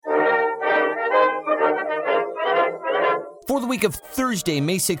For the week of Thursday,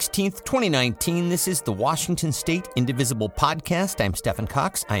 May 16th, 2019, this is the Washington State Indivisible Podcast. I'm Stephen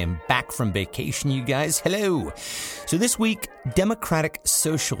Cox. I am back from vacation, you guys. Hello. So this week, Democratic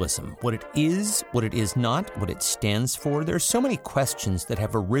Socialism. What it is not, what it stands for. There are so many questions that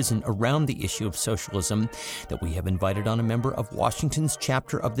have arisen around the issue of socialism that we have invited on a member of Washington's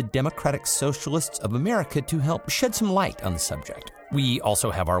chapter of the Democratic Socialists of America to help shed some light on the subject. We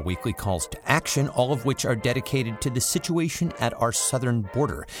also have our weekly calls to action, all of which are dedicated to the situation at our southern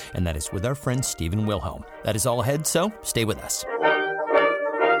border, and that is with our friend Stephen Wilhelm. That is all ahead, so stay with us.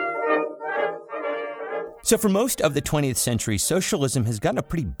 So for most of the 20th century, socialism has gotten a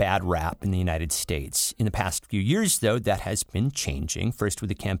pretty bad rap in the United States. In the past few years, though, that has been changing, first with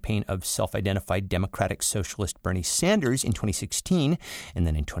the campaign of self-identified Democratic Socialist Bernie Sanders in 2016, and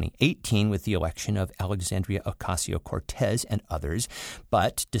then in 2018 with the election of Alexandria Ocasio-Cortez and others.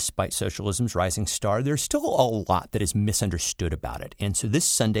 But despite socialism's rising star, there's still a lot that is misunderstood about it. And so this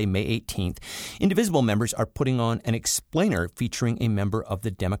Sunday, May 18th, Indivisible members are putting on an explainer featuring a member of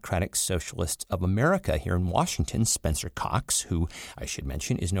the Democratic Socialists of America here in Washington, Spencer Cox, who I should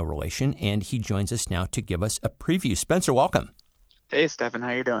mention is no relation, and he joins us now to give us a preview. Spencer, welcome. Hey, Stephen.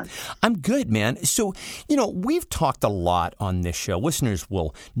 How you doing? I'm good, man. So, we've talked a lot on this show. Listeners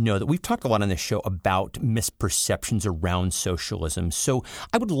will know that we've talked a lot on this show about misperceptions around socialism. So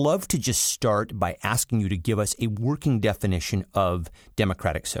I would love to just start by asking you to give us a working definition of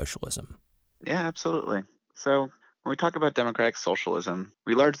democratic socialism. Yeah, absolutely. So when we talk about democratic socialism,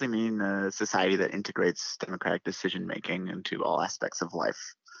 we largely mean a society that integrates democratic decision-making into all aspects of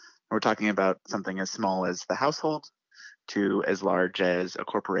life. We're talking about something as small as the household to as large as a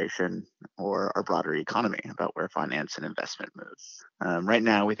corporation or our broader economy, about where finance and investment moves. Right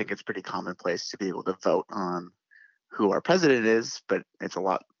now, we think it's pretty commonplace to be able to vote on who our president is, but it's a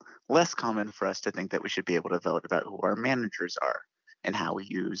lot less common for us to think that we should be able to vote about who our managers are and how we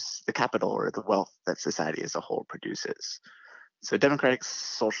use the capital or the wealth that society as a whole produces. So democratic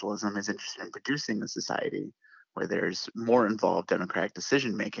socialism is interested in producing a society where there's more involved democratic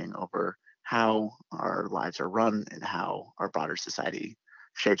decision-making over how our lives are run and how our broader society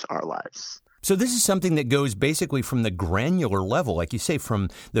shapes our lives. So this is something that goes basically from the granular level, like you say, from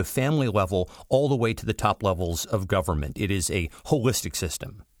the family level all the way to the top levels of government. It is a holistic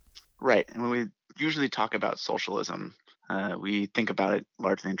system. Right. And when we usually talk about socialism, we think about it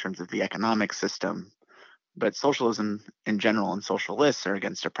largely in terms of the economic system, but socialism in general and socialists are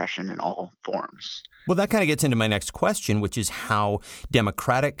against oppression in all forms. Well, that kind of gets into my next question, which is how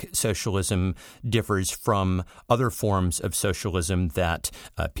democratic socialism differs from other forms of socialism that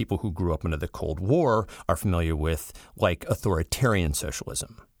people who grew up under the Cold War are familiar with, like authoritarian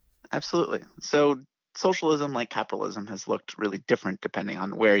socialism. Absolutely. So socialism, like capitalism, has looked really different depending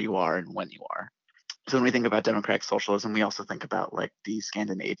on where you are and when you are. So when we think about democratic socialism, we also think about like the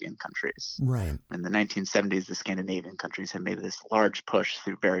Scandinavian countries. Right. In the 1970s, the Scandinavian countries had made this large push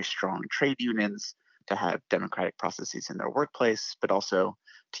through very strong trade unions to have democratic processes in their workplace, but also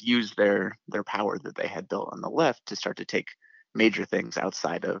to use their power that they had built on the left to start to take major things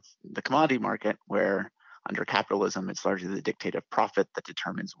outside of the commodity market, where under capitalism, it's largely the dictate of profit that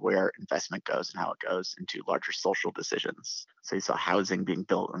determines where investment goes and how it goes into larger social decisions. So you saw housing being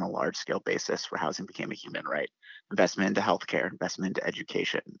built on a large-scale basis where housing became a human right, investment into healthcare, investment into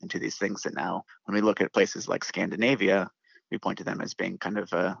education, into these things that now, when we look at places like Scandinavia, we point to them as being kind of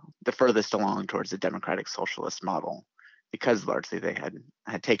the furthest along towards the democratic socialist model, because largely they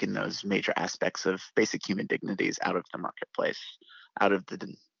had taken those major aspects of basic human dignities out of the marketplace, out of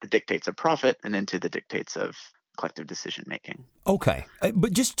the dictates of profit and into the dictates of collective decision-making. Okay.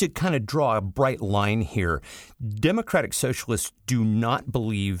 But just to kind of draw a bright line here, democratic socialists do not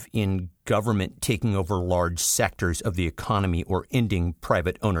believe in government taking over large sectors of the economy or ending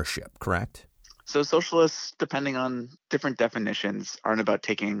private ownership, correct? So socialists, depending on different definitions, aren't about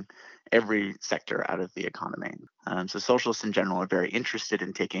taking every sector out of the economy. So socialists in general are very interested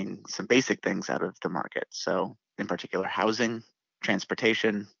in taking some basic things out of the market. So in particular, housing,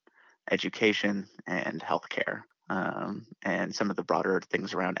 transportation, education, and healthcare, and some of the broader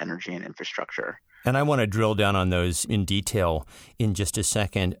things around energy and infrastructure. And I want to drill down on those in detail in just a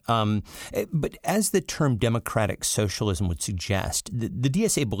second. But as the term democratic socialism would suggest, the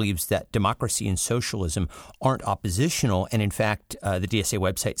DSA believes that democracy and socialism aren't oppositional. And in fact, the DSA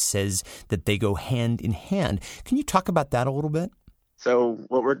website says that they go hand in hand. Can you talk about that a little bit? So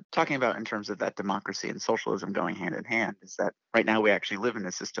what we're talking about in terms of that democracy and socialism going hand in hand is that right now we actually live in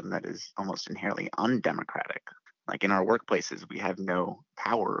a system that is almost inherently undemocratic. Like in our workplaces, we have no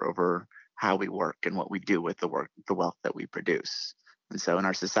power over how we work and what we do with the wealth that we produce. And so in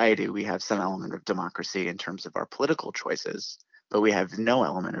our society, we have some element of democracy in terms of our political choices, but we have no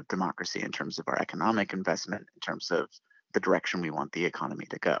element of democracy in terms of our economic investment, in terms of the direction we want the economy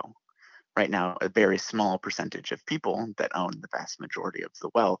to go. Right now, a very small percentage of people that own the vast majority of the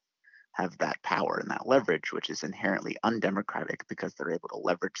wealth have that power and that leverage, which is inherently undemocratic because they're able to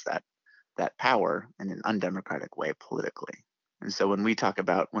leverage that power in an undemocratic way politically. And so when we talk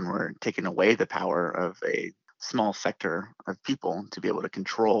about when we're taking away the power of a small sector of people to be able to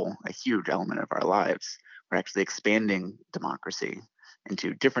control a huge element of our lives, we're actually expanding democracy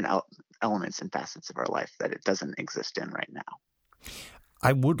into different elements and facets of our life that it doesn't exist in right now.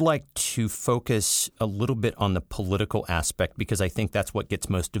 I would like to focus a little bit on the political aspect because I think that's what gets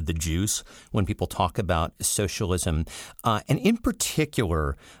most of the juice when people talk about socialism. And in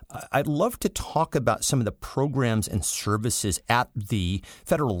particular, I'd love to talk about some of the programs and services at the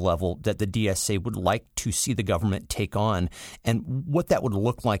federal level that the DSA would like to see the government take on and what that would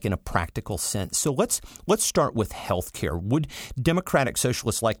look like in a practical sense. So let's start with health care. Would Democratic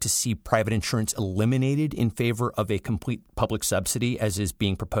Socialists like to see private insurance eliminated in favor of a complete public subsidy, as is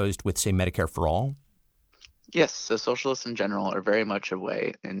being proposed with, say, Medicare for All? Yes, so socialists in general are very much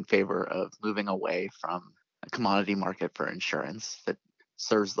in favor of moving away from a commodity market for insurance that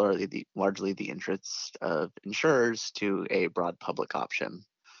serves largely the interests of insurers to a broad public option.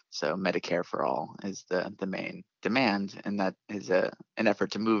 So Medicare for All is the main demand, and that is an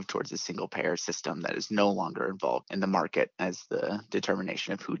effort to move towards a single payer system that is no longer involved in the market as the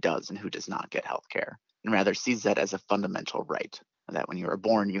determination of who does and who does not get health care, and rather sees that as a fundamental right, that when you are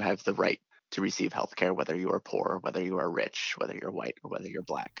born, you have the right to receive health care, whether you are poor, whether you are rich, whether you're white, or whether you're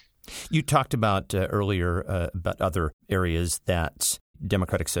black. You talked about earlier about other areas that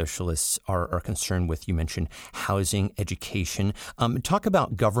Democratic Socialists are concerned with. You mentioned housing, education. Talk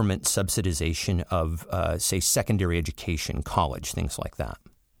about government subsidization of, say, secondary education, college, things like that.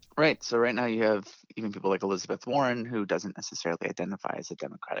 Right. So right now you have even people like Elizabeth Warren, who doesn't necessarily identify as a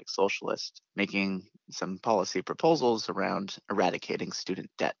democratic socialist, making some policy proposals around eradicating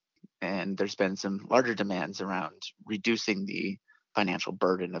student debt. And there's been some larger demands around reducing the financial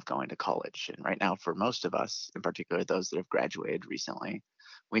burden of going to college. And right now, for most of us, in particular those that have graduated recently,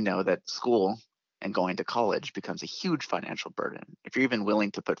 we know that school and going to college becomes a huge financial burden. If you're even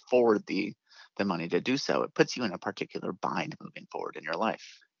willing to put forward the money to do so, it puts you in a particular bind moving forward in your life.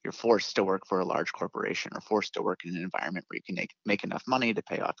 You're forced to work for a large corporation or forced to work in an environment where you can make enough money to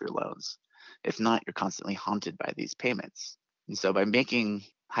pay off your loans. If not, you're constantly haunted by these payments. And so by making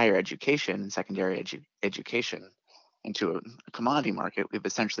higher education and secondary education into a commodity market, we've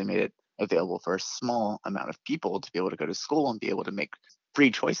essentially made it available for a small amount of people to be able to go to school and be able to make free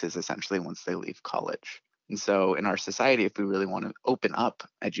choices essentially once they leave college. And so in our society, if we really want to open up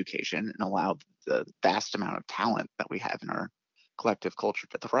education and allow the vast amount of talent that we have in our collective culture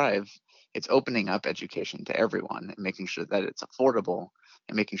to thrive, it's opening up education to everyone and making sure that it's affordable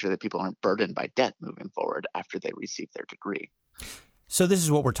and making sure that people aren't burdened by debt moving forward after they receive their degree. So this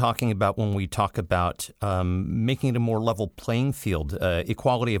is what we're talking about when we talk about making it a more level playing field,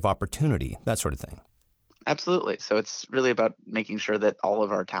 equality of opportunity, that sort of thing. Absolutely. So it's really about making sure that all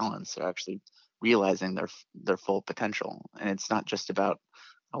of our talents are actually realizing their full potential. And it's not just about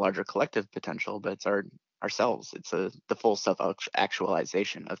a larger collective potential, but it's ourselves. It's the full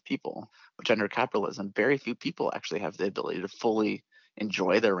self-actualization of people, which under capitalism, very few people actually have the ability to fully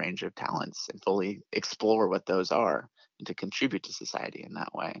enjoy their range of talents and fully explore what those are and to contribute to society in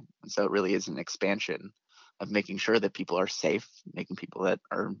that way. And so it really is an expansion of making sure that people are safe, making people that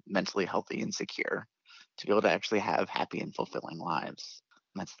are mentally healthy and secure to be able to actually have happy and fulfilling lives.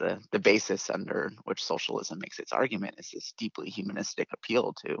 And that's the basis under which socialism makes its argument, is this deeply humanistic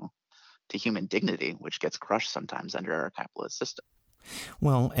appeal to human dignity, which gets crushed sometimes under our capitalist system.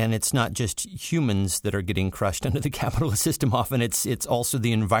 Well, and it's not just humans that are getting crushed under the capitalist system. Often it's also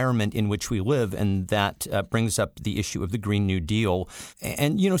the environment in which we live, and that brings up the issue of the Green New Deal.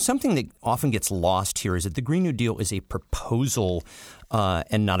 And, something that often gets lost here is that the Green New Deal is a proposal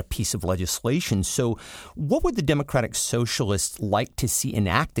and not a piece of legislation. So what would the Democratic Socialists like to see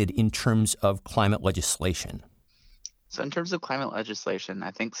enacted in terms of climate legislation? So in terms of climate legislation,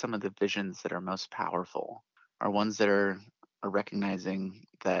 I think some of the visions that are most powerful are ones that are recognizing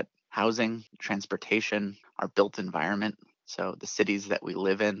that housing, transportation, our built environment, so the cities that we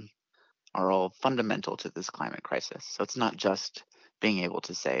live in, are all fundamental to this climate crisis. So it's not just being able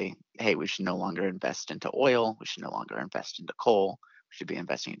to say, hey, we should no longer invest into oil, we should no longer invest into coal, we should be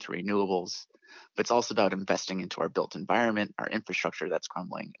investing into renewables. But it's also about investing into our built environment, our infrastructure that's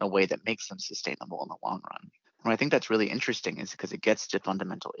crumbling in a way that makes them sustainable in the long run. What I think that's really interesting is because it gets to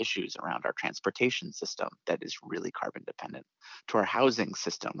fundamental issues around our transportation system that is really carbon dependent, to our housing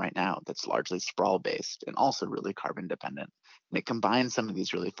system right now that's largely sprawl based and also really carbon dependent. And it combines some of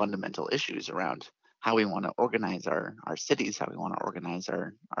these really fundamental issues around how we want to organize our cities, how we want to organize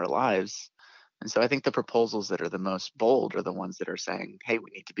our lives. And so I think the proposals that are the most bold are the ones that are saying, hey,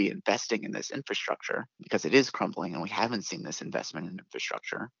 we need to be investing in this infrastructure because it is crumbling and we haven't seen this investment in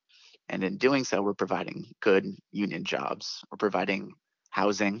infrastructure. And in doing so, we're providing good union jobs. We're providing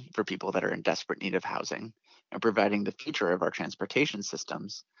housing for people that are in desperate need of housing and providing the future of our transportation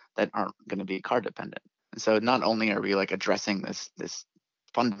systems that aren't going to be car dependent. And so not only are we like addressing this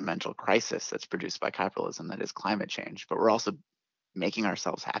fundamental crisis that's produced by capitalism that is climate change, but we're also making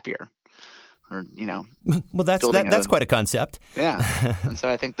ourselves happier. Or, well, that's quite a concept. Yeah. And so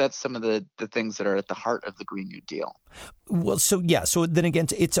I think that's some of the things that are at the heart of the Green New Deal. Well, so then again,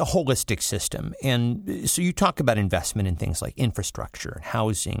 it's a holistic system. And so you talk about investment in things like infrastructure and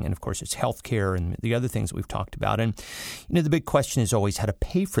housing, and of course it's healthcare and the other things that we've talked about. And, the big question is always how to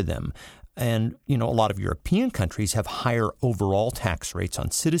pay for them. And, a lot of European countries have higher overall tax rates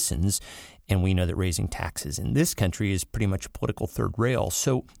on citizens. And we know that raising taxes in this country is pretty much a political third rail.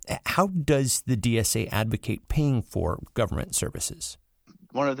 So how does the DSA advocate paying for government services?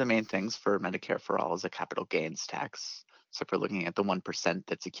 One of the main things for Medicare for All is a capital gains tax. So if we're looking at the 1%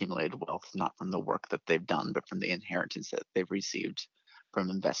 that's accumulated wealth, not from the work that they've done, but from the inheritance that they've received from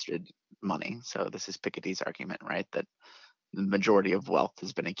invested money. So this is Piketty's argument, right? That the majority of wealth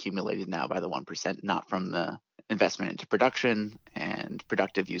has been accumulated now by the 1%, not from the investment into production and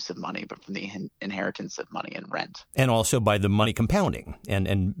productive use of money, but from the inheritance of money and rent. And also by the money compounding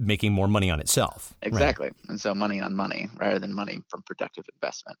and making more money on itself. Exactly. Right. And so money on money rather than money from productive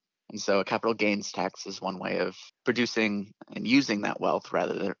investment. And so a capital gains tax is one way of producing and using that wealth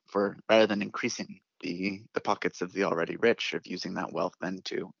rather than increasing the pockets of the already rich, of using that wealth then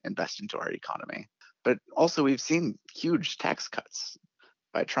to invest into our economy. But also we've seen huge tax cuts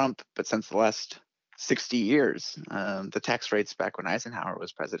by Trump, but since the last 60 years, the tax rates back when Eisenhower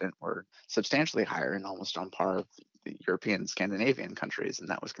was president were substantially higher and almost on par with the European Scandinavian countries, and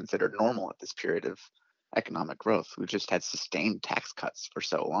that was considered normal at this period of economic growth. We just had sustained tax cuts for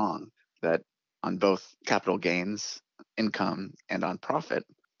so long that on both capital gains, income, and on profit,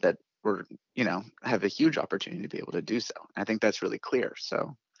 that we're, have a huge opportunity to be able to do so. I think that's really clear.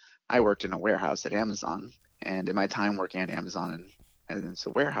 So I worked in a warehouse at Amazon, and in my time working at Amazon as a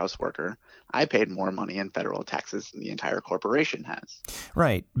warehouse worker, I paid more money in federal taxes than the entire corporation has.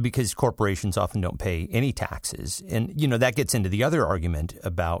 Right, because corporations often don't pay any taxes. And, that gets into the other argument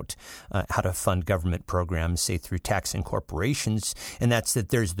about how to fund government programs, say, through taxing corporations, and that's that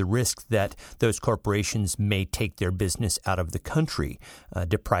there's the risk that those corporations may take their business out of the country,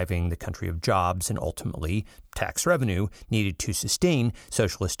 depriving the country of jobs and ultimately tax revenue needed to sustain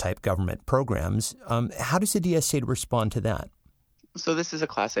socialist-type government programs. How does the DSA respond to that? So this is a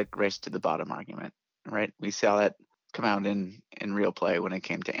classic race to the bottom argument, right? We saw that come out in real play when it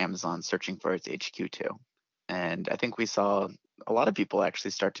came to Amazon searching for its HQ2. And I think we saw a lot of people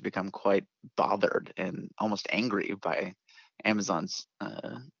actually start to become quite bothered and almost angry by Amazon's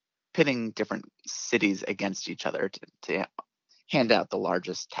pitting different cities against each other to hand out the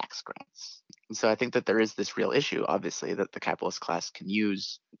largest tax grants. And so I think that there is this real issue, obviously, that the capitalist class can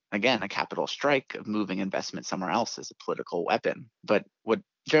use, again, a capital strike of moving investment somewhere else as a political weapon. But what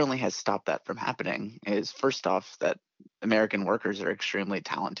generally has stopped that from happening is, first off, that American workers are extremely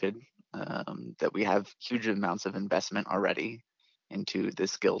talented, that we have huge amounts of investment already into the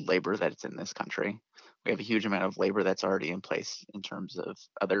skilled labor that's in this country. We have a huge amount of labor that's already in place in terms of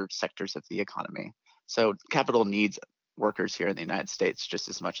other sectors of the economy. So capital needs workers here in the United States just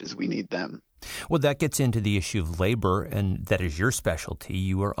as much as we need them. Well, that gets into the issue of labor, and that is your specialty.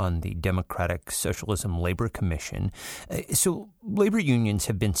 You are on the Democratic Socialism Labor Commission. So labor unions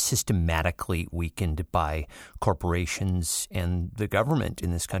have been systematically weakened by corporations and the government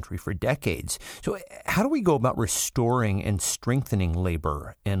in this country for decades. So how do we go about restoring and strengthening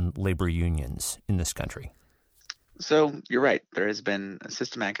labor and labor unions in this country? So you're right. There has been a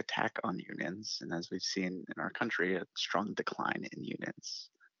systematic attack on unions, and as we've seen in our country, a strong decline in unions.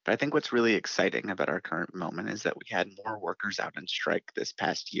 But I think what's really exciting about our current moment is that we had more workers out on strike this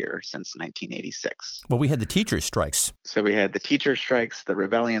past year since 1986. Well, we had the teachers' strikes. So we had the teacher strikes, the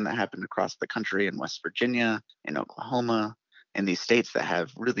rebellion that happened across the country in West Virginia, in Oklahoma, in these states that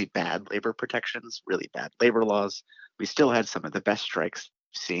have really bad labor protections, really bad labor laws. We still had some of the best strikes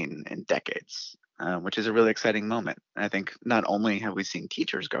seen in decades. Which is a really exciting moment. And I think not only have we seen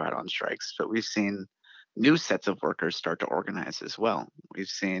teachers go out on strikes, but we've seen new sets of workers start to organize as well. We've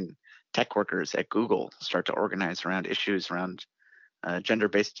seen tech workers at Google start to organize around issues around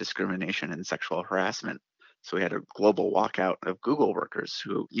gender-based discrimination and sexual harassment. So we had a global walkout of Google workers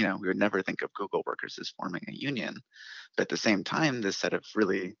who, we would never think of Google workers as forming a union. But at the same time, this set of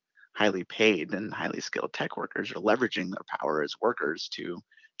really highly paid and highly skilled tech workers are leveraging their power as workers to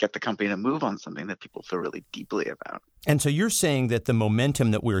get the company to move on something that people feel really deeply about. And so you're saying that the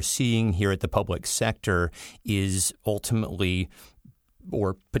momentum that we're seeing here at the public sector is ultimately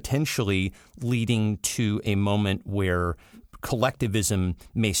or potentially leading to a moment where collectivism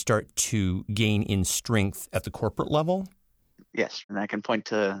may start to gain in strength at the corporate level? Yes, and I can point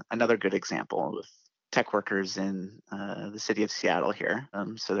to another good example with tech workers in the city of Seattle here.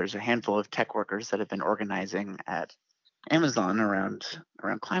 So there's a handful of tech workers that have been organizing at Amazon around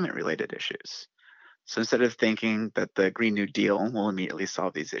climate-related issues. So instead of thinking that the Green New Deal will immediately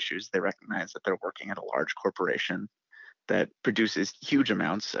solve these issues, they recognize that they're working at a large corporation that produces huge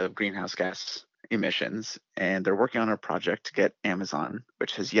amounts of greenhouse gas emissions, and they're working on a project to get Amazon,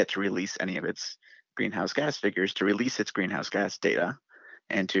 which has yet to release any of its greenhouse gas figures, to release its greenhouse gas data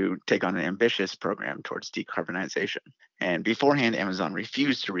and to take on an ambitious program towards decarbonization. And beforehand, Amazon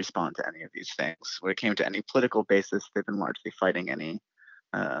refused to respond to any of these things. When it came to any political basis, they've been largely fighting any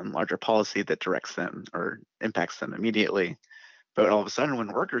larger policy that directs them or impacts them immediately. But all of a sudden,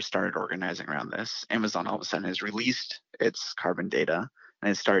 when workers started organizing around this, Amazon all of a sudden has released its carbon data and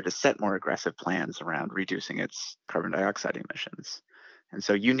has started to set more aggressive plans around reducing its carbon dioxide emissions. And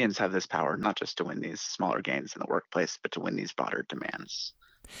so unions have this power not just to win these smaller gains in the workplace, but to win these broader demands.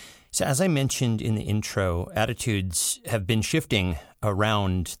 So as I mentioned in the intro, attitudes have been shifting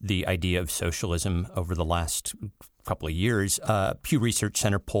around the idea of socialism over the last couple of years. Pew Research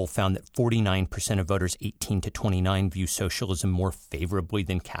Center poll found that 49% of voters 18 to 29 view socialism more favorably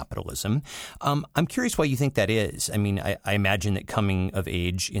than capitalism. I'm curious why you think that is. I mean, I imagine that coming of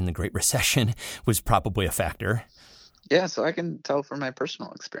age in the Great Recession was probably a factor. Yeah, so I can tell from my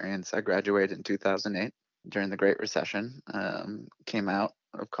personal experience. I graduated in 2008 during the Great Recession, came out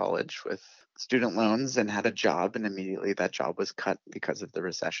of college with student loans and had a job, and immediately that job was cut because of the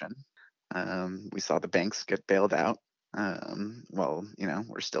recession. We saw the banks get bailed out.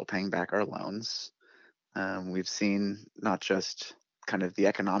 We're still paying back our loans. We've seen not just kind of the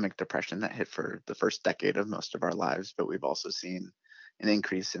economic depression that hit for the first decade of most of our lives, but we've also seen an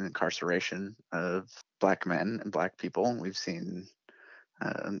increase in incarceration of Black men and Black people. We've seen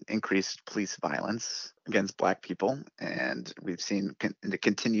increased police violence against Black people, and we've seen a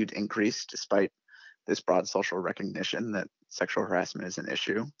continued increase despite this broad social recognition that sexual harassment is an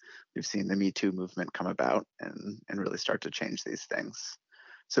issue. We've seen the Me Too movement come about and really start to change these things.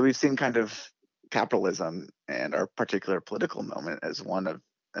 So we've seen kind of capitalism and our particular political moment as one of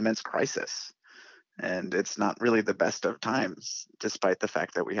immense crisis. And it's not really the best of times, despite the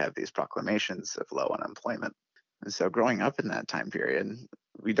fact that we have these proclamations of low unemployment. And so growing up in that time period,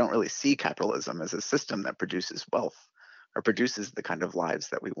 we don't really see capitalism as a system that produces wealth or produces the kind of lives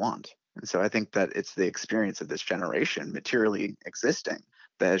that we want. And so I think that it's the experience of this generation materially existing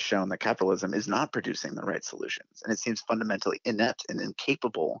that has shown that capitalism is not producing the right solutions. And it seems fundamentally inept and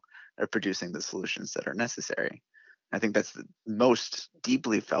incapable of producing the solutions that are necessary. I think that's the most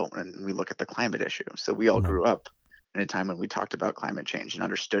deeply felt when we look at the climate issue. So we all grew up in a time when we talked about climate change and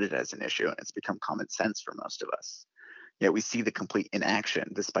understood it as an issue, and it's become common sense for most of us. Yet we see the complete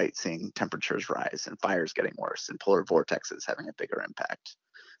inaction despite seeing temperatures rise and fires getting worse and polar vortexes having a bigger impact,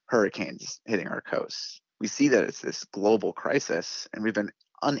 hurricanes hitting our coasts. We see that it's this global crisis, and we've been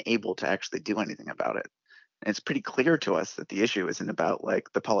unable to actually do anything about it. And it's pretty clear to us that the issue isn't about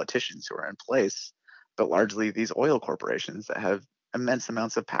like the politicians who are in place, but largely these oil corporations that have immense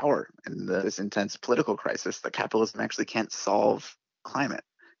amounts of power in this intense political crisis that capitalism actually can't solve climate.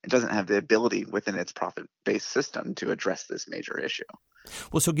 It doesn't have the ability within its profit-based system to address this major issue.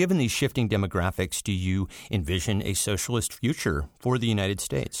 Well, so given these shifting demographics, do you envision a socialist future for the United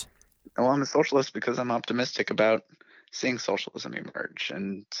States? Well, I'm a socialist because I'm optimistic about seeing socialism emerge.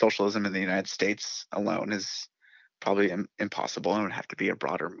 And socialism in the United States alone is probably impossible, and would have to be a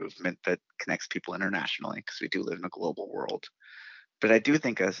broader movement that connects people internationally because we do live in a global world. But I do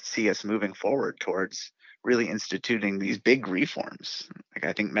think I see us moving forward towards really instituting these big reforms. Like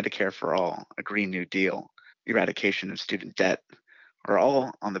I think Medicare for all, a Green New Deal, eradication of student debt are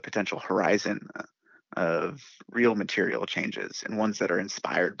all on the potential horizon of real material changes, and ones that are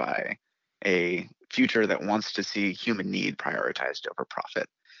inspired by a future that wants to see human need prioritized over profit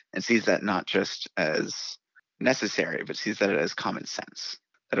and sees that not just as necessary, but sees that as common sense.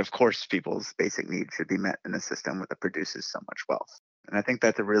 That of course people's basic needs should be met in a system that produces so much wealth. And I think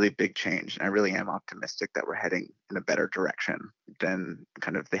that's a really big change. And I really am optimistic that we're heading in a better direction than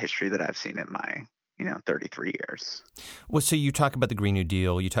kind of the history that I've seen in my 33 years. Well, so you talk about the Green New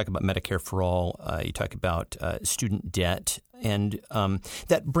Deal, you talk about Medicare for All, you talk about student debt, and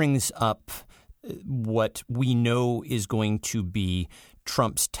that brings up what we know is going to be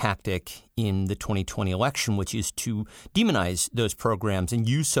Trump's tactic in the 2020 election, which is to demonize those programs and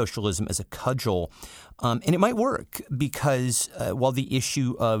use socialism as a cudgel. And it might work because while the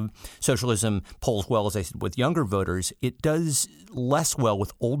issue of socialism polls well, as I said, with younger voters, it does less well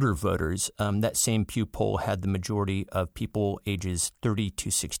with older voters. That same Pew poll had the majority of people ages 30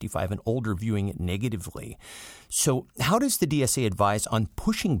 to 65 and older viewing it negatively. So how does the DSA advise on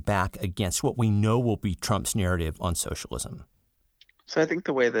pushing back against what we know will be Trump's narrative on socialism? So I think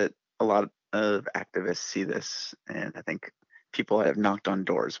the way that a lot of activists see this, and I think people that have knocked on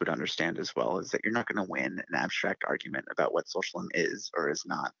doors would understand as well, is that you're not going to win an abstract argument about what socialism is or is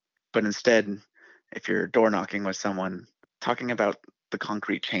not. But instead, if you're door knocking with someone, talking about the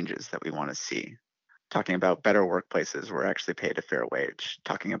concrete changes that we want to see, talking about better workplaces where we're actually paid a fair wage,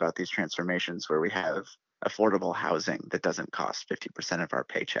 talking about these transformations where we have affordable housing that doesn't cost 50% of our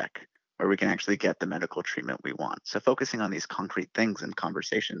paycheck, where we can actually get the medical treatment we want. So focusing on these concrete things and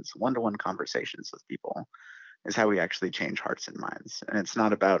conversations, one-to-one conversations with people, is how we actually change hearts and minds. And it's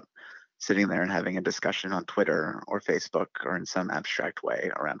not about sitting there and having a discussion on Twitter or Facebook or in some abstract way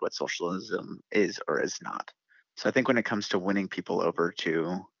around what socialism is or is not. So I think when it comes to winning people over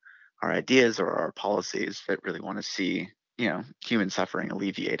to our ideas or our policies that really want to see, human suffering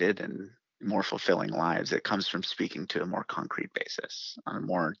alleviated and more fulfilling lives, it comes from speaking to a more concrete basis on a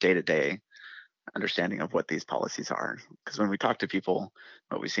more day-to-day understanding of what these policies are. Because when we talk to people,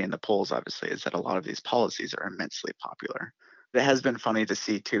 what we see in the polls, obviously, is that a lot of these policies are immensely popular. It has been funny to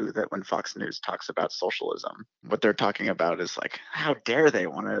see, too, that when Fox News talks about socialism, what they're talking about is like, how dare they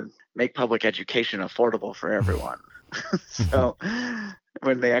want to make public education affordable for everyone? So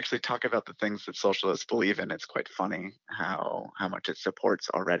when they actually talk about the things that socialists believe in, it's quite funny how much it supports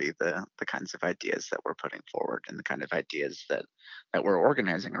already the kinds of ideas that we're putting forward and the kind of ideas that we're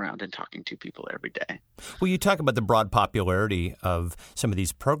organizing around and talking to people every day. Well, you talk about the broad popularity of some of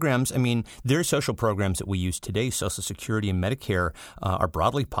these programs. I mean, there are social programs that we use today, Social Security and Medicare, are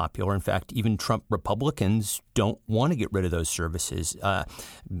broadly popular. In fact, even Trump Republicans don't want to get rid of those services.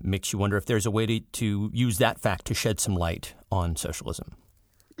 Makes you wonder if there's a way to use that fact to shed some light on socialism.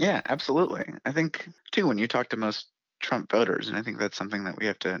 Yeah, absolutely. I think, too, when you talk to most Trump voters, and I think that's something that we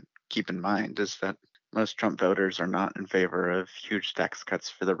have to keep in mind, is that most Trump voters are not in favor of huge tax cuts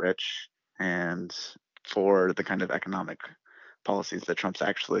for the rich and for the kind of economic policies that Trump's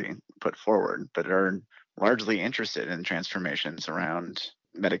actually put forward, but are largely interested in transformations around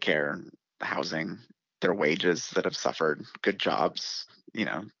Medicare, housing, their wages that have suffered, good jobs,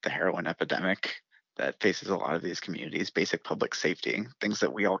 the heroin epidemic that faces a lot of these communities, basic public safety, things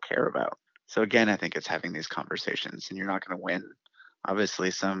that we all care about. So again, I think it's having these conversations, and you're not going to win, obviously,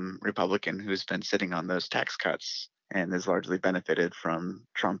 some Republican who's been sitting on those tax cuts and has largely benefited from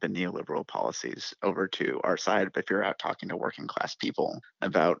Trump and neoliberal policies over to our side. But if you're out talking to working class people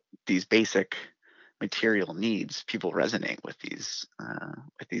about these basic material needs, people resonate with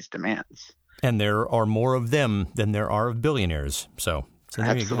these demands. And there are more of them than there are of billionaires. So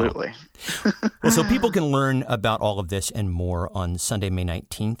absolutely. Well, so people can learn about all of this and more on Sunday, May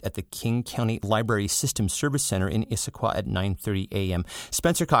 19th at the King County Library System Service Center in Issaquah at 9:30 a.m.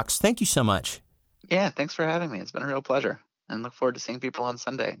 Spencer Cox, thank you so much. Yeah, thanks for having me. It's been a real pleasure, and look forward to seeing people on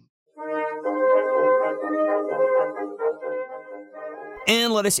Sunday.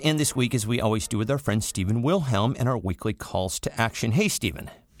 And let us end this week, as we always do, with our friend Stephen Wilhelm and our weekly calls to action. Hey,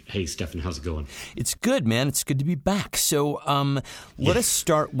 Stephen. Hey, Stephen, how's it going? It's good, man. It's good to be back. So let us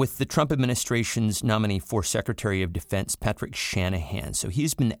start with the Trump administration's nominee for Secretary of Defense, Patrick Shanahan. So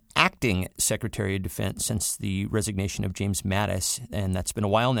he's been acting Secretary of Defense since the resignation of James Mattis, and that's been a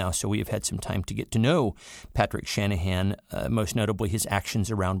while now. So we have had some time to get to know Patrick Shanahan, most notably his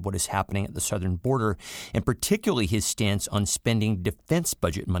actions around what is happening at the southern border, and particularly his stance on spending defense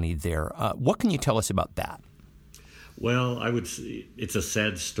budget money there. What can you tell us about that? Well, I would say it's a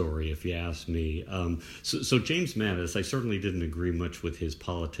sad story, if you ask me. So James Mattis, I certainly didn't agree much with his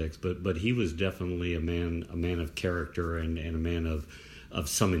politics, but he was definitely a man of character and a man of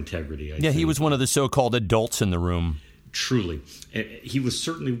some integrity. I think. He was one of the so-called adults in the room. Truly. He was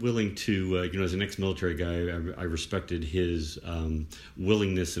certainly willing to, as an ex-military guy, I respected his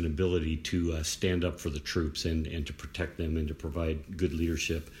willingness and ability to stand up for the troops and to protect them and to provide good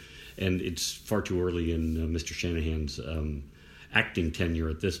leadership. And it's far too early in Mr. Shanahan's acting tenure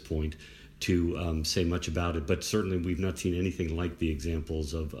at this point to say much about it. But certainly we've not seen anything like the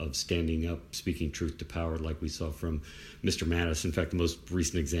examples of standing up, speaking truth to power like we saw from Mr. Mattis. In fact, the most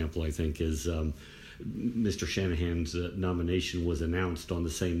recent example, I think, is Mr. Shanahan's nomination was announced on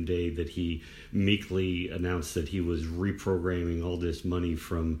the same day that he meekly announced that he was reprogramming all this money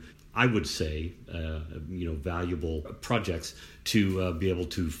from, I would say, valuable projects to be able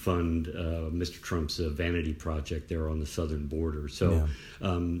to fund Mr. Trump's vanity project there on the southern border. So,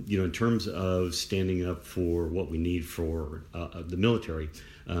 in terms of standing up for what we need for the military,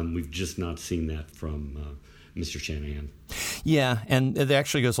 we've just not seen that from Mr. Shanahan. Yeah, and it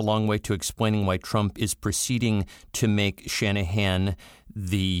actually goes a long way to explaining why Trump is proceeding to make Shanahan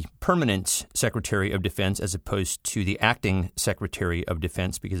the permanent Secretary of Defense as opposed to the acting Secretary of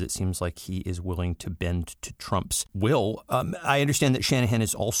Defense, because it seems like he is willing to bend to Trump's will. I understand that Shanahan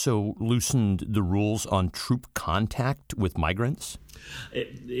has also loosened the rules on troop contact with migrants.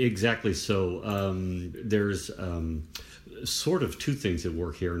 Exactly so. There's sort of two things at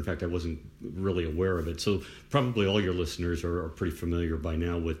work here. In fact, I wasn't really aware of it. So probably all your listeners are pretty familiar by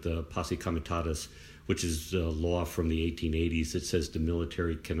now with Posse Comitatus, which is a law from the 1880s that says the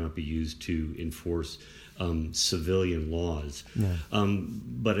military cannot be used to enforce civilian laws. Yeah.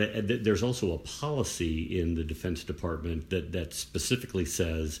 But there's also a policy in the Defense Department that specifically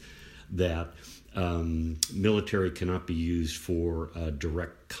says that military cannot be used for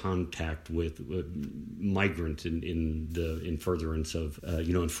direct contact with migrants in furtherance of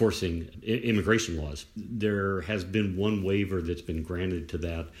enforcing immigration laws. There has been one waiver that's been granted to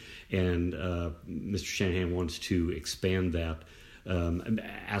that, and Mr. Shanahan wants to expand that.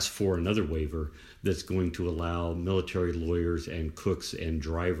 Ask for another waiver that's going to allow military lawyers and cooks and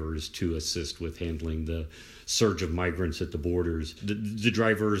drivers to assist with handling the surge of migrants at the borders. The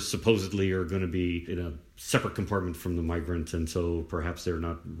drivers supposedly are going to be in a separate compartment from the migrants, and so perhaps they're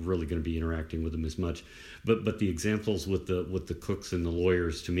not really going to be interacting with them as much. But the examples with the cooks and the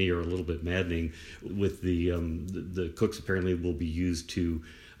lawyers to me are a little bit maddening. With the cooks apparently will be used to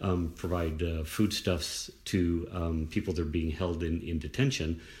provide foodstuffs to people that are being held in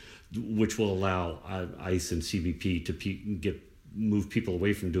detention, which will allow ICE and CBP to move people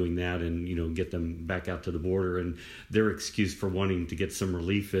away from doing that and get them back out to the border. And their excuse for wanting to get some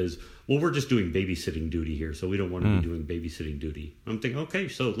relief is, well, we're just doing babysitting duty here, so we don't want to be doing babysitting duty. I'm thinking, okay,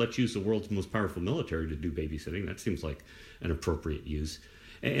 so let's use the world's most powerful military to do babysitting. That seems like an appropriate use.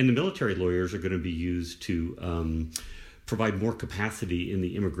 And the military lawyers are going to be used to provide more capacity in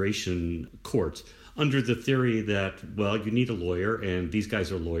the immigration courts under the theory that, well, you need a lawyer, and these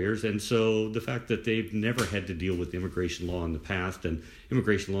guys are lawyers, and so the fact that they've never had to deal with immigration law in the past, and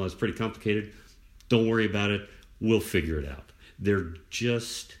immigration law is pretty complicated, don't worry about it, we'll figure it out. They're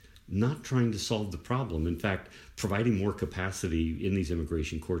just not trying to solve the problem. In fact, providing more capacity in these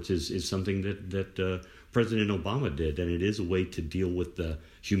immigration courts is something that President Obama did, and it is a way to deal with the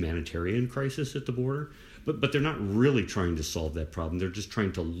humanitarian crisis at the border. But they're not really trying to solve that problem. They're just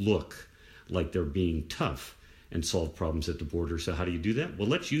trying to look like they're being tough and solve problems at the border. So how do you do that? Well,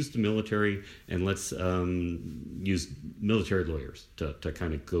 let's use the military, and let's use military lawyers to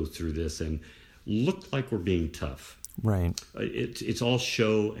kind of go through this and look like we're being tough. Right. It's all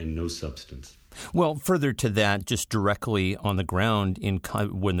show and no substance. Well, further to that, just directly on the ground,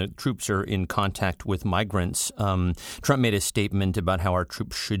 when the troops are in contact with migrants, Trump made a statement about how our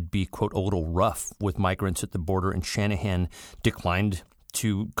troops should be, quote, a little rough with migrants at the border, and Shanahan declined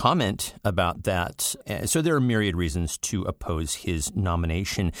to comment about that. So there are myriad reasons to oppose his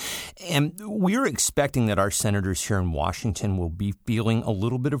nomination. And we're expecting that our senators here in Washington will be feeling a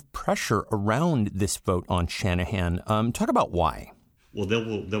little bit of pressure around this vote on Shanahan. Talk about why. Well, there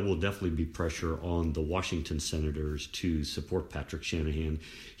will definitely be pressure on the Washington senators to support Patrick Shanahan.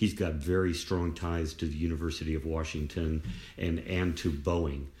 He's got very strong ties to the University of Washington and to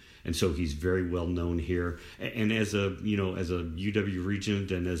Boeing. And so he's very well known here. And as a UW regent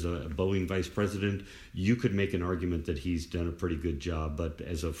and as a Boeing vice president, you could make an argument that he's done a pretty good job. But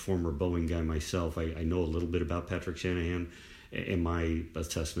as a former Boeing guy myself, I know a little bit about Patrick Shanahan. And my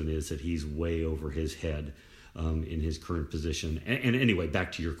assessment is that he's way over his head in his current position. And anyway,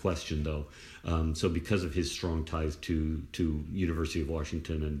 back to your question, though. So because of his strong ties to University of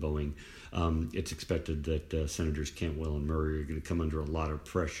Washington and Boeing, it's expected that Senators Cantwell and Murray are going to come under a lot of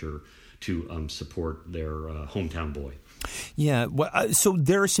pressure to support their hometown boy. Yeah. Well, so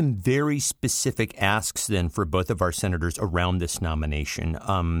there are some very specific asks then for both of our senators around this nomination.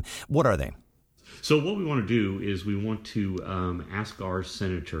 What are they? So what we want to do is we want to ask our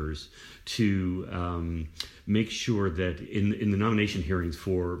senators to make sure that in the nomination hearings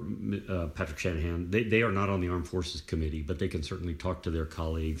for Patrick Shanahan, they are not on the Armed Forces Committee, but they can certainly talk to their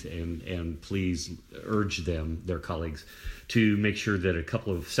colleagues and please urge them, their colleagues, to make sure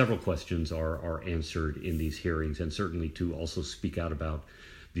that several questions are answered in these hearings, and certainly to also speak out about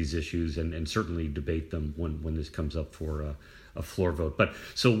these issues and certainly debate them when this comes up for a floor vote. But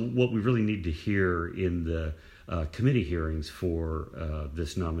so what we really need to hear in the committee hearings for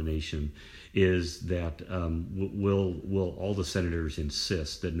this nomination is that will all the senators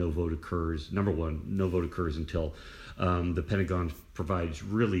insist that no vote occurs? Number one, no vote occurs until the Pentagon provides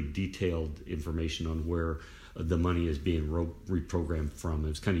really detailed information on where the money is being reprogrammed from. It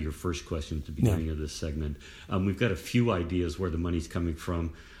was kind of your first question at the beginning of this segment. We've got a few ideas where the money's coming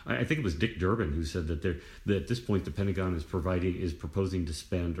from. I think it was Dick Durbin who said that at this point the Pentagon is proposing to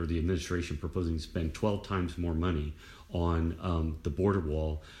spend, or the administration proposing to spend 12 times more money on the border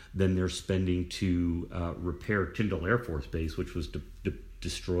wall than they're spending to repair Tyndall Air Force Base, which was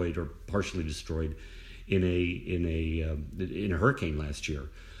destroyed or partially destroyed in a hurricane last year.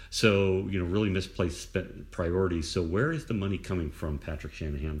 So, really misplaced priorities. So where is the money coming from, Patrick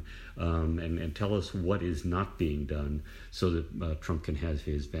Shanahan? And tell us what is not being done so that Trump can have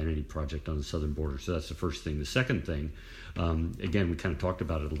his vanity project on the southern border. So that's the first thing. The second thing, again, we kind of talked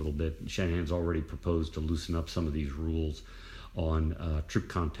about it a little bit. Shanahan's already proposed to loosen up some of these rules on troop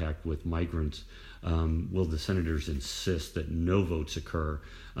contact with migrants. Will the senators insist that no votes occur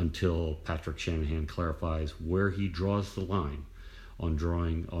until Patrick Shanahan clarifies where he draws the line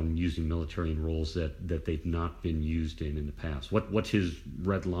on using military in roles that they've not been used in the past? What's his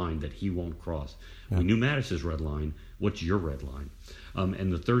red line that he won't cross? Yeah. We knew Mattis's red line. What's your red line?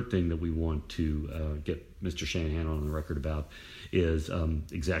 And the third thing that we want to get Mr. Shanahan on the record about is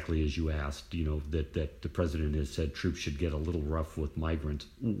exactly as you asked, that the president has said troops should get a little rough with migrants.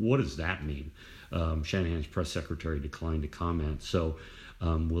 What does that mean? Shanahan's press secretary declined to comment. So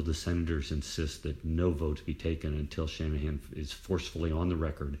will the senators insist that no votes be taken until Shanahan is forcefully on the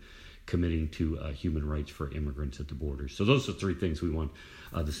record committing to human rights for immigrants at the border? So those are three things we want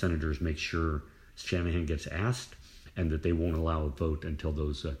the senators make sure Shanahan gets asked, and that they won't allow a vote until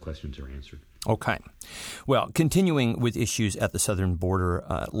those questions are answered. Okay. Well, continuing with issues at the southern border,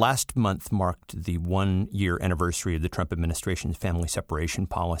 last month marked the 1-year anniversary of the Trump administration's family separation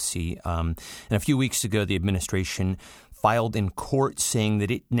policy. And a few weeks ago, the administration filed in court saying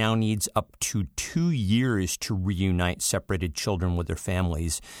that it now needs up to 2 years to reunite separated children with their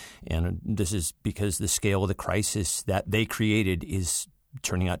families. And this is because the scale of the crisis that they created is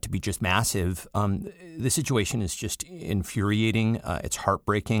turning out to be just massive. The situation is just infuriating. It's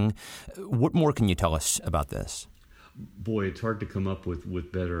heartbreaking. What more can you tell us about this? Boy, it's hard to come up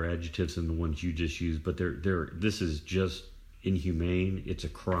with better adjectives than the ones you just used, but this is just inhumane. It's a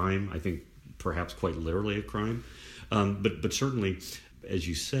crime. I think perhaps quite literally a crime. But certainly, as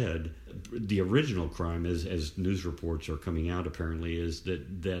you said, the original crime, as news reports are coming out apparently, is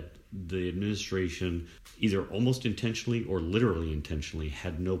that the administration either almost intentionally or literally intentionally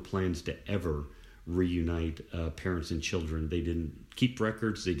had no plans to ever reunite parents and children. They didn't keep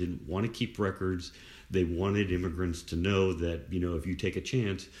records. They didn't want to keep records. They wanted immigrants to know that, if you take a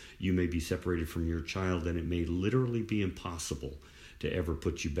chance, you may be separated from your child, and it may literally be impossible to ever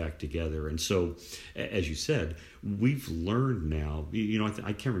put you back together. And so, as you said, we've learned now,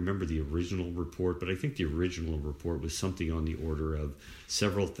 I can't remember the original report, but I think the original report was something on the order of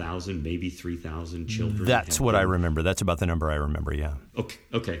several thousand, maybe 3,000 children. That's what I remember. That's about the number I remember, yeah.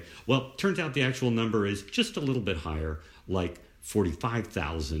 Okay. Well, turns out the actual number is just a little bit higher, like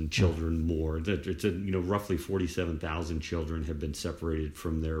 45,000 children more. It's roughly 47,000 children have been separated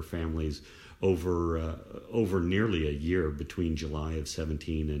from their families over nearly a year between July of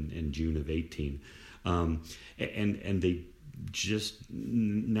 17 and June of 18. And they just,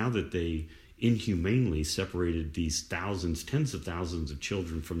 now that they inhumanely separated these tens of thousands of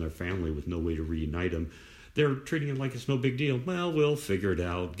children from their family with no way to reunite them, they're treating it like it's no big deal. Well, we'll figure it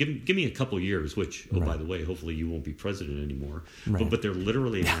out. Give me a couple years, which, right. By the way, hopefully you won't be president anymore. Right. But they're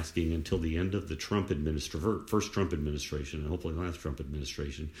literally asking until the end of the first Trump administration, and hopefully last Trump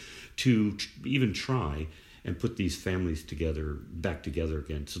administration, to even try and put these families back together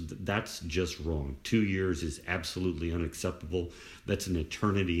again. So that's just wrong. 2 years is absolutely unacceptable. That's an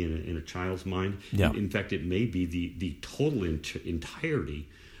eternity in a child's mind. Yeah. In fact, it may be the total entirety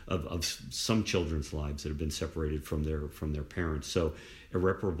of some children's lives that have been separated from their parents. So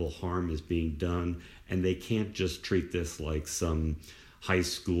irreparable harm is being done, and they can't just treat this like some high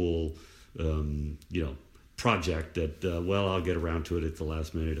school, project that, I'll get around to it at the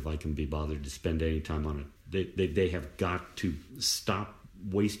last minute if I can be bothered to spend any time on it. They have got to stop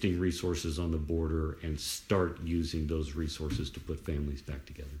wasting resources on the border and start using those resources to put families back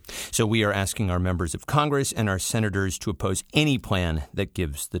together. So we are asking our members of Congress and our senators to oppose any plan that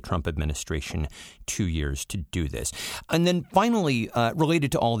gives the Trump administration 2 years to do this. And then finally,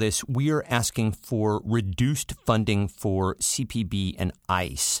 related to all this, we are asking for reduced funding for CPB and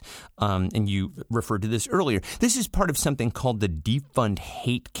ICE. And you referred to this earlier. This is part of something called the Defund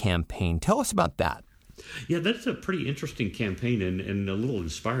Hate campaign. Tell us about that. Yeah, that's a pretty interesting campaign and a little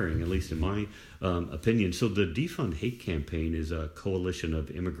inspiring, at least in my opinion. So the Defund Hate campaign is a coalition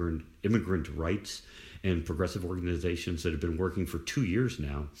of immigrant rights and progressive organizations that have been working for 2 years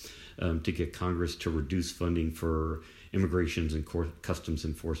now to get Congress to reduce funding for immigrations and customs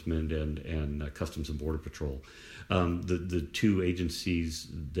enforcement and Customs and Border Patrol. The two agencies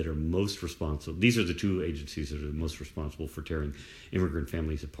that are most responsible, these are the two agencies that are most responsible for tearing immigrant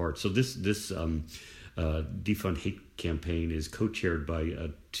families apart. So this Defund Hate campaign is co-chaired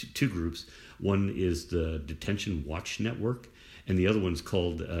by two groups. One is the Detention Watch Network, and the other one's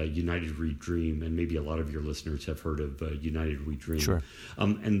called United We Dream, and maybe a lot of your listeners have heard of United We Dream. Sure.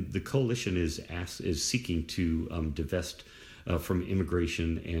 And the coalition is seeking to divest from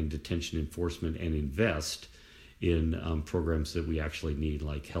immigration and detention enforcement and invest in programs that we actually need,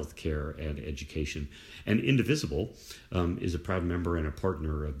 like healthcare and education. And Indivisible is a proud member and a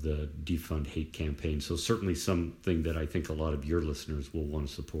partner of the Defund Hate campaign. So certainly something that I think a lot of your listeners will want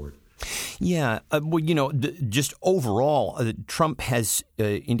to support. Yeah. Just overall, Trump has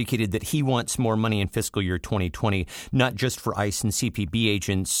indicated that he wants more money in fiscal year 2020, not just for ICE and CPB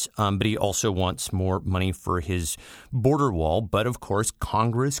agents, but he also wants more money for his border wall. But, of course,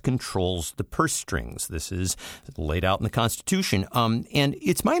 Congress controls the purse strings. This is laid out in the Constitution. And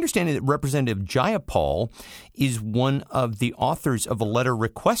it's my understanding that Representative Jayapal is one of the authors of a letter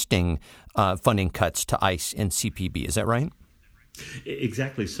requesting funding cuts to ICE and CPB. Is that right?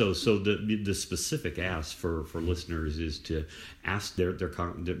 Exactly so. So the specific ask for listeners is to ask their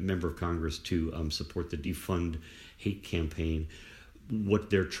member of Congress to support the Defund Hate campaign. What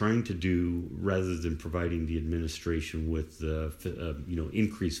they're trying to do, rather than providing the administration with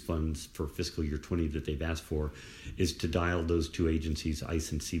increased funds for fiscal year 20 that they've asked for, is to dial those two agencies,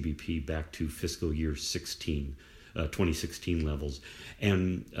 ICE and CBP, back to fiscal year 2016 levels.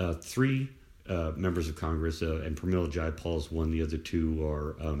 And three members of Congress, and Pramila Jayapal is one, the other two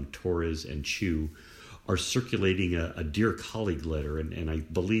are Torres and Chu, are circulating a Dear Colleague letter. And I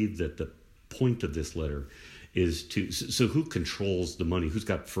believe that the point of this letter is so who controls the money? Who's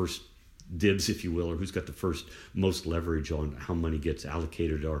got first dibs, if you will, or who's got the most leverage on how money gets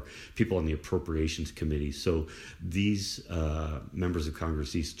allocated are people on the Appropriations Committee. So these members of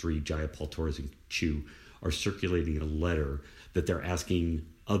Congress, these three, Jayapal, Torres, and Chu, are circulating a letter that they're asking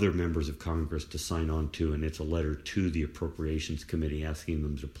other members of Congress to sign on to, and it's a letter to the Appropriations Committee asking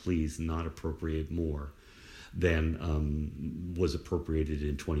them to please not appropriate more than was appropriated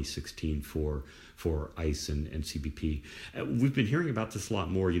in 2016 for ICE and CBP. We've been hearing about this a lot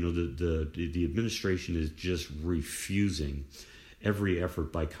more. The administration is just refusing every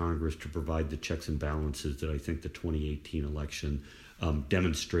effort by Congress to provide the checks and balances that I think the 2018 election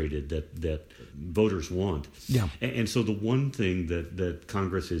demonstrated that voters want. Yeah. And so the one thing that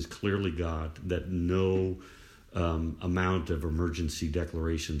Congress has clearly got that no amount of emergency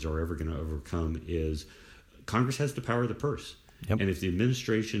declarations are ever going to overcome is Congress has the power of the purse. Yep. And if the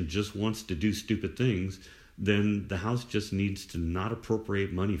administration just wants to do stupid things, then the House just needs to not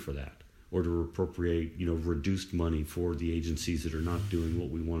appropriate money for that, or to appropriate, reduced money for the agencies that are not doing what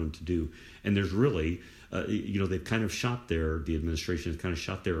we want them to do. And there's really, they've kind of the administration has kind of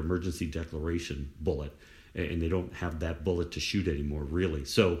shot their emergency declaration bullet, and they don't have that bullet to shoot anymore, really.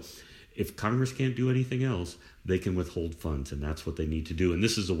 So if Congress can't do anything else, they can withhold funds, and that's what they need to do. And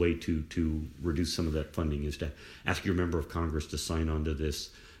this is a way to reduce some of that funding, is to ask your member of Congress to sign on to this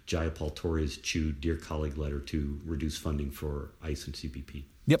Jayapal, Torres, Chu, Dear Colleague letter to reduce funding for ICE and CBP.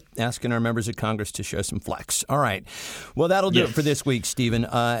 Yep, asking our members of Congress to show some flex. All right. Well, that'll do it for this week, Stephen.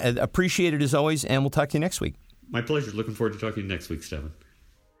 Appreciate it as always, and we'll talk to you next week. My pleasure. Looking forward to talking to you next week, Stephen.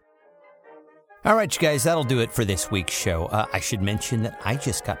 All right, you guys, that'll do it for this week's show. I should mention that I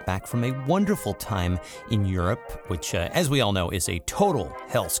just got back from a wonderful time in Europe, which, as we all know, is a total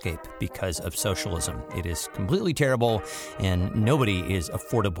hellscape because of socialism. It is completely terrible, and nobody is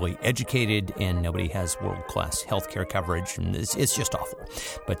affordably educated, and nobody has world-class healthcare coverage, and it's just awful.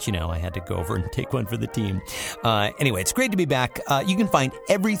 But, I had to go over and take one for the team. Anyway, it's great to be back. You can find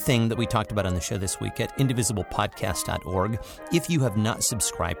everything that we talked about on the show this week at indivisiblepodcast.org. If you have not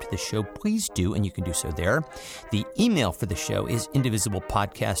subscribed to the show, please do. review, and you can do so there. The email for the show is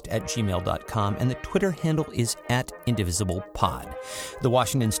indivisiblepodcast@gmail.com, and the Twitter handle is @indivisiblepod. The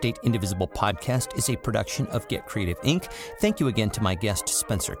Washington State Indivisible Podcast is a production of Get Creative, Inc. Thank you again to my guest,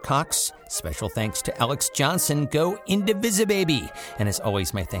 Spencer Cox. Special thanks to Alex Johnson. Go Indivisibaby! And as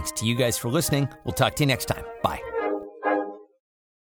always, my thanks to you guys for listening. We'll talk to you next time. Bye.